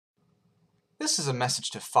This is a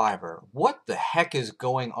message to Fiverr. What the heck is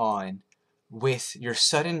going on with your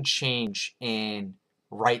sudden change in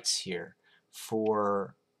rights here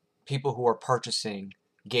for people who are purchasing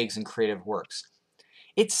gigs and creative works?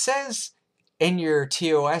 It says in your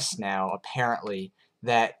TOS now, apparently,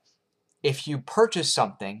 that if you purchase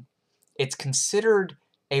something, it's considered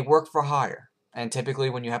a work for hire. And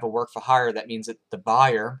typically when you have a work for hire, that means that the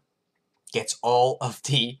buyer gets all of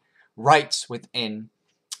the rights within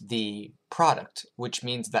the product, which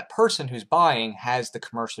means that person who's buying has the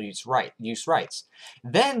commercial use rights.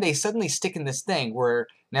 Then they suddenly stick in this thing where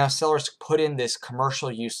now sellers put in this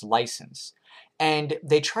commercial use license. And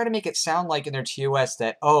they try to make it sound like in their TOS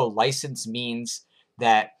that, oh, license means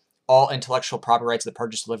that all intellectual property rights of the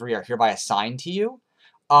purchase delivery are hereby assigned to you.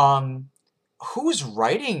 Who's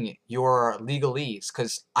writing your legalese?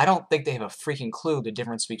 Because I don't think they have a freaking clue the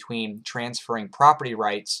difference between transferring property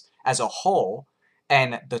rights as a whole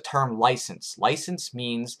and the term license. License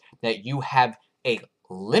means that you have a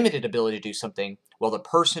limited ability to do something, while the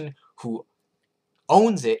person who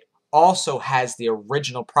owns it also has the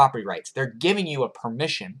original property rights. They're giving you a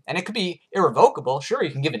permission, and it could be irrevocable. Sure,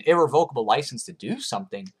 you can give an irrevocable license to do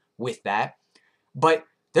something with that, but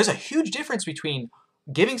there's a huge difference between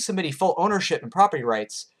giving somebody full ownership and property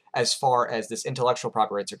rights as far as this intellectual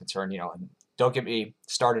property rights are concerned. And don't get me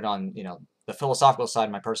started on, the philosophical side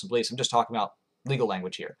of my personal beliefs. I'm just talking about legal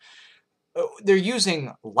language here. They're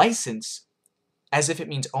using license as if it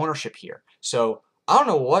means ownership here. So I don't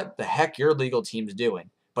know what the heck your legal team's doing,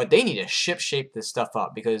 but they need to shape this stuff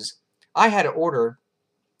up, because I had an order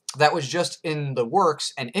that was just in the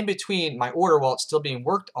works, and in between my order while it's still being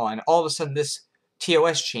worked on, all of a sudden this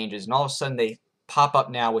TOS changes, and all of a sudden they pop up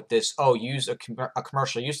now with this, oh, use a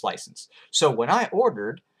commercial use license. So when I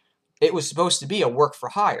ordered, it was supposed to be a work for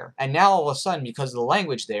hire, and now all of a sudden, because of the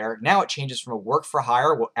language there, now it changes from a work for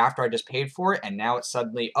hire after I just paid for it, and now it's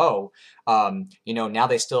suddenly, now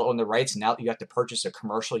they still own the rights, and now you have to purchase a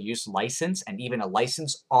commercial use license, and even a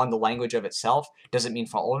license on the language of itself doesn't mean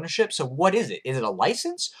full ownership. So what is it? Is it a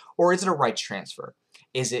license, or is it a rights transfer?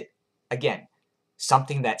 Is it, again,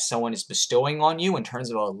 something that someone is bestowing on you in terms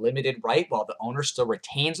of a limited right while the owner still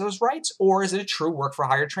retains those rights? Or is it a true work for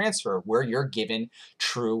hire transfer where you're given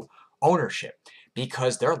true ownership?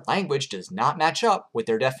 Because their language does not match up with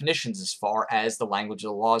their definitions as far as the language of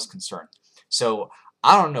the law is concerned. So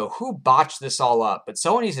I don't know who botched this all up, but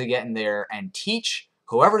someone needs to get in there and teach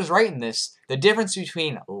whoever's writing this the difference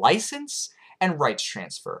between license and rights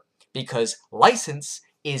transfer. Because license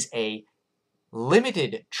is a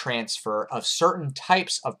limited transfer of certain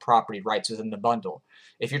types of property rights within the bundle.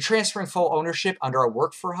 If you're transferring full ownership under a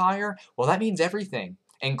work for hire, well, that means everything,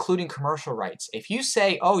 including commercial rights. If you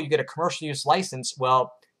say, oh, you get a commercial use license,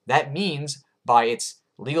 well, that means by its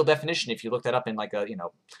legal definition, if you look that up in like a,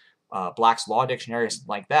 Black's Law Dictionary or something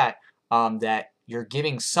like that, that you're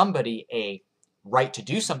giving somebody a right to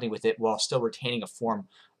do something with it while still retaining a form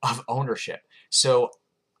of ownership. So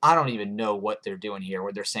I don't even know what they're doing here,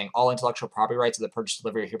 where they're saying all intellectual property rights of the purchase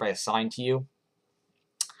delivery are hereby assigned to you.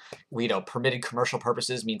 Permitted commercial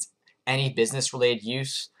purposes means any business-related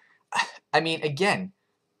use. I mean, again,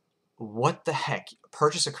 what the heck?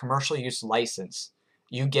 Purchase a commercial use license.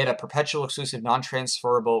 You get a perpetual, exclusive,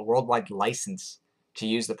 non-transferable, worldwide license to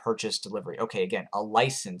use the purchase delivery. Okay, again, a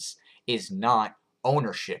license is not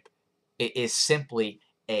ownership. It is simply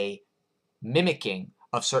a mimicking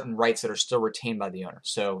of certain rights that are still retained by the owner.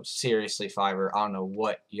 So seriously, Fiverr, I don't know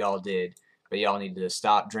what y'all did, but y'all need to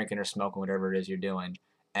stop drinking or smoking, whatever it is you're doing,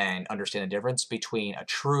 and understand the difference between a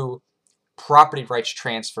true property rights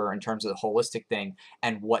transfer in terms of the holistic thing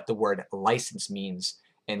and what the word license means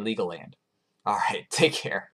in legal land. All right, take care.